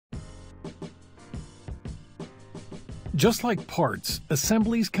Just like parts,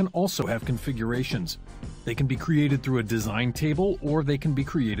 assemblies can also have configurations. They can be created through a design table or they can be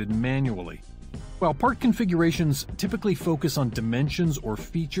created manually. While part configurations typically focus on dimensions or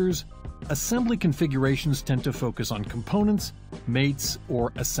features, assembly configurations tend to focus on components, mates,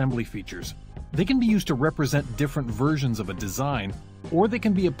 or assembly features. They can be used to represent different versions of a design, or they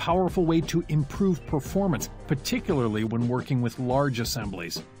can be a powerful way to improve performance, particularly when working with large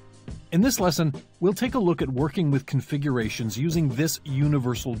assemblies. In this lesson, we'll take a look at working with configurations using this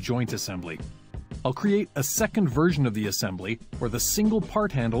universal joint assembly. I'll create a second version of the assembly where the single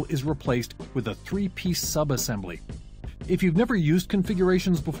part handle is replaced with a three-piece subassembly. If you've never used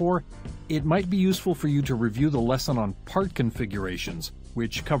configurations before, it might be useful for you to review the lesson on part configurations,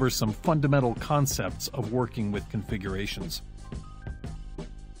 which covers some fundamental concepts of working with configurations.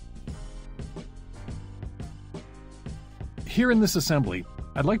 Here in this assembly,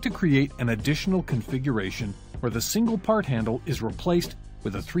 I'd like to create an additional configuration where the single part handle is replaced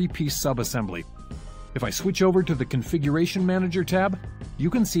with a three-piece subassembly. If I switch over to the Configuration Manager tab, you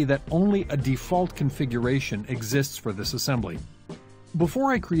can see that only a default configuration exists for this assembly.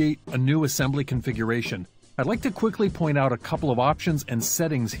 Before I create a new assembly configuration, I'd like to quickly point out a couple of options and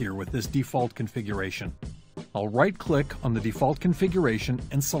settings here with this default configuration. I'll right-click on the default configuration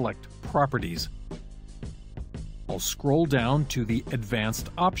and select Properties. I'll scroll down to the Advanced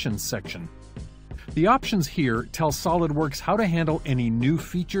Options section. The options here tell SolidWorks how to handle any new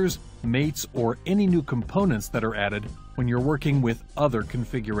features, mates, or any new components that are added when you're working with other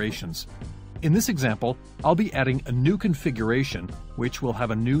configurations. In this example, I'll be adding a new configuration which will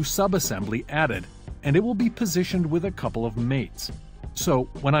have a new subassembly added, and it will be positioned with a couple of mates. So,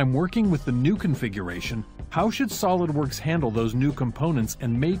 when I'm working with the new configuration, how should SolidWorks handle those new components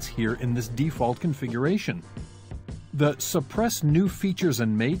and mates here in this default configuration? The Suppress New Features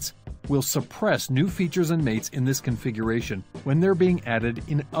and Mates will suppress new features and mates in this configuration when they're being added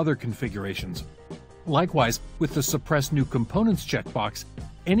in other configurations. Likewise, with the Suppress New Components checkbox,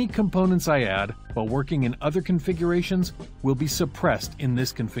 any components I add while working in other configurations will be suppressed in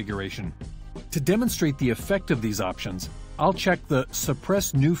this configuration. To demonstrate the effect of these options, I'll check the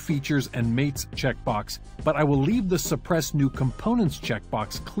Suppress New Features and Mates checkbox, but I will leave the Suppress New Components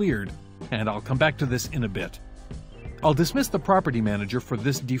checkbox cleared, and I'll come back to this in a bit. I'll dismiss the Property Manager for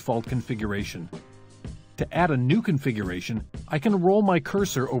this default configuration. To add a new configuration, I can roll my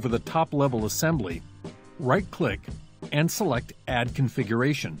cursor over the top-level assembly, right-click, and select Add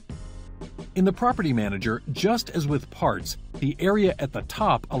Configuration. In the Property Manager, just as with parts, the area at the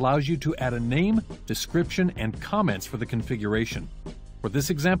top allows you to add a name, description, and comments for the configuration. For this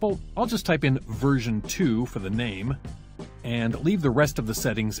example, I'll just type in version 2 for the name, and leave the rest of the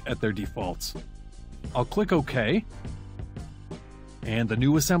settings at their defaults. I'll click OK, and the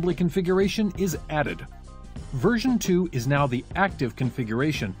new assembly configuration is added. Version 2 is now the active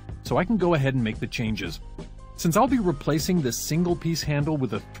configuration, so I can go ahead and make the changes. Since I'll be replacing this single piece handle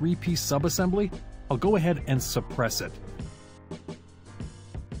with a three-piece subassembly, I'll go ahead and suppress it.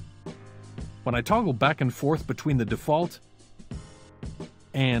 When I toggle back and forth between the default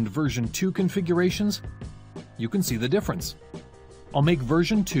and version 2 configurations, you can see the difference. I'll make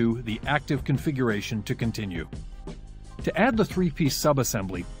version 2 the active configuration to continue. To add the three-piece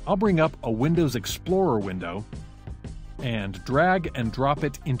subassembly, I'll bring up a Windows Explorer window and drag and drop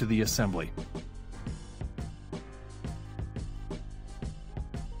it into the assembly.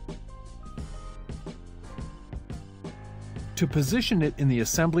 To position it in the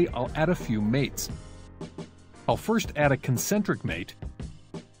assembly, I'll add a few mates. I'll first add a concentric mate,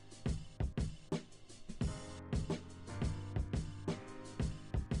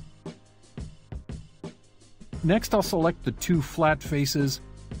 next, I'll select the two flat faces,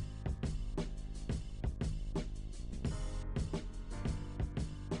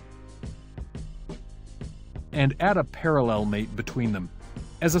 and add a parallel mate between them.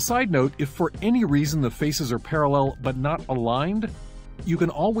 As a side note, if for any reason the faces are parallel but not aligned, you can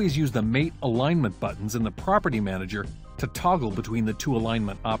always use the Mate Alignment buttons in the Property Manager to toggle between the two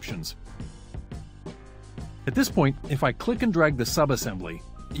alignment options. At this point, if I click and drag the subassembly,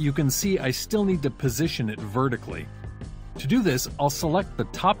 you can see I still need to position it vertically. To do this, I'll select the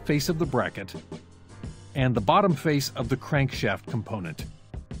top face of the bracket and the bottom face of the crankshaft component.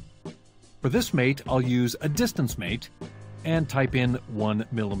 For this mate, I'll use a distance mate and type in 1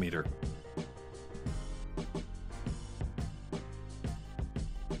 millimeter.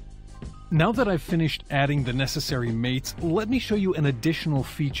 Now that I've finished adding the necessary mates, let me show you an additional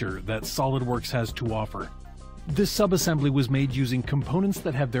feature that SolidWorks has to offer. This subassembly was made using components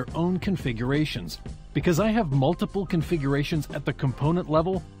that have their own configurations. Because I have multiple configurations at the component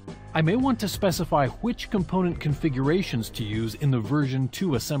level, I may want to specify which component configurations to use in the version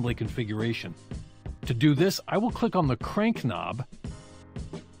 2 assembly configuration. To do this, I will click on the crank knob,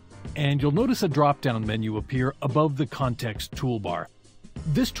 and you'll notice a drop-down menu appear above the context toolbar.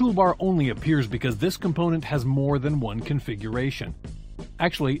 This toolbar only appears because this component has more than one configuration.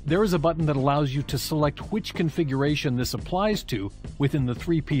 Actually, there is a button that allows you to select which configuration this applies to within the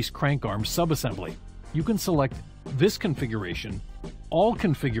 3-piece crank arm subassembly. You can select this configuration, all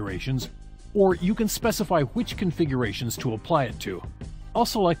configurations, or you can specify which configurations to apply it to. I'll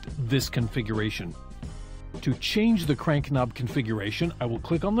select this configuration. To change the crank knob configuration, I will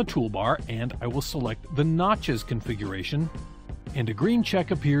click on the toolbar and I will select the notches configuration, and a green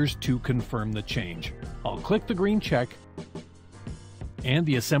check appears to confirm the change. I'll click the green check, and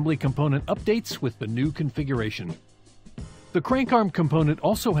the assembly component updates with the new configuration. The crank arm component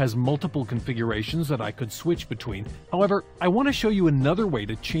also has multiple configurations that I could switch between. However, I want to show you another way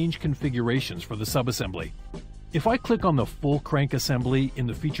to change configurations for the subassembly. If I click on the full crank assembly in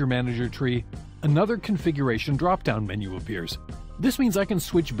the Feature Manager tree, another configuration drop-down menu appears. This means I can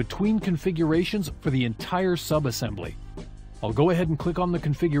switch between configurations for the entire subassembly. I'll go ahead and click on the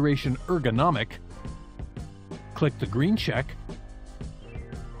configuration Ergonomic, click the green check,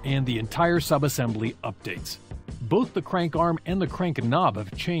 and the entire subassembly updates. Both the crank arm and the crank knob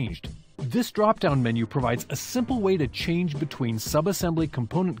have changed. This drop-down menu provides a simple way to change between subassembly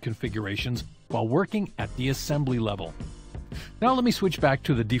component configurations while working at the assembly level. Now let me switch back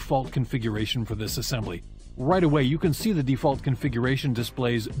to the default configuration for this assembly. Right away, you can see the default configuration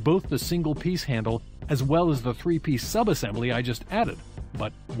displays both the single piece handle as well as the 3-piece subassembly I just added.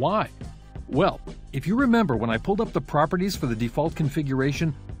 But why? Well, if you remember when I pulled up the properties for the default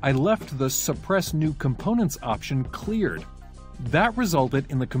configuration, I left the Suppress New Components option cleared. That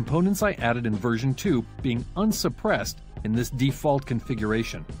resulted in the components I added in version 2 being unsuppressed in this default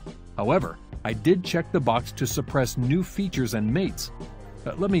configuration. However, I did check the box to suppress new features and mates.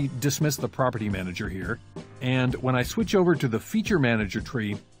 Let me dismiss the Property Manager here, and when I switch over to the Feature Manager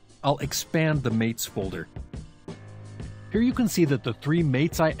tree, I'll expand the Mates folder. Here you can see that the 3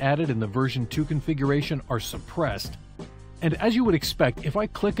 mates I added in the version 2 configuration are suppressed, and as you would expect, if I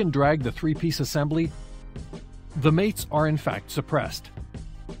click and drag the 3-piece assembly, the mates are in fact suppressed.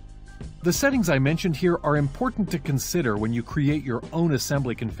 The settings I mentioned here are important to consider when you create your own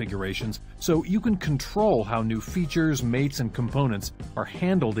assembly configurations, so you can control how new features, mates, and components are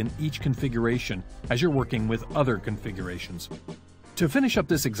handled in each configuration as you're working with other configurations. To finish up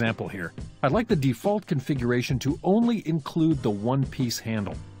this example here, I'd like the default configuration to only include the 1-piece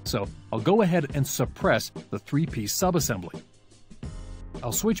handle, so I'll go ahead and suppress the 3-piece subassembly.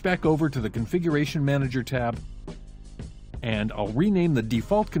 I'll switch back over to the Configuration Manager tab, and I'll rename the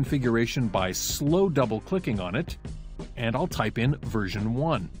default configuration by slow double-clicking on it, and I'll type in version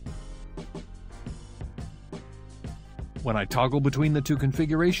 1. When I toggle between the 2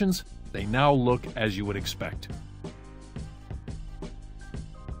 configurations, they now look as you would expect.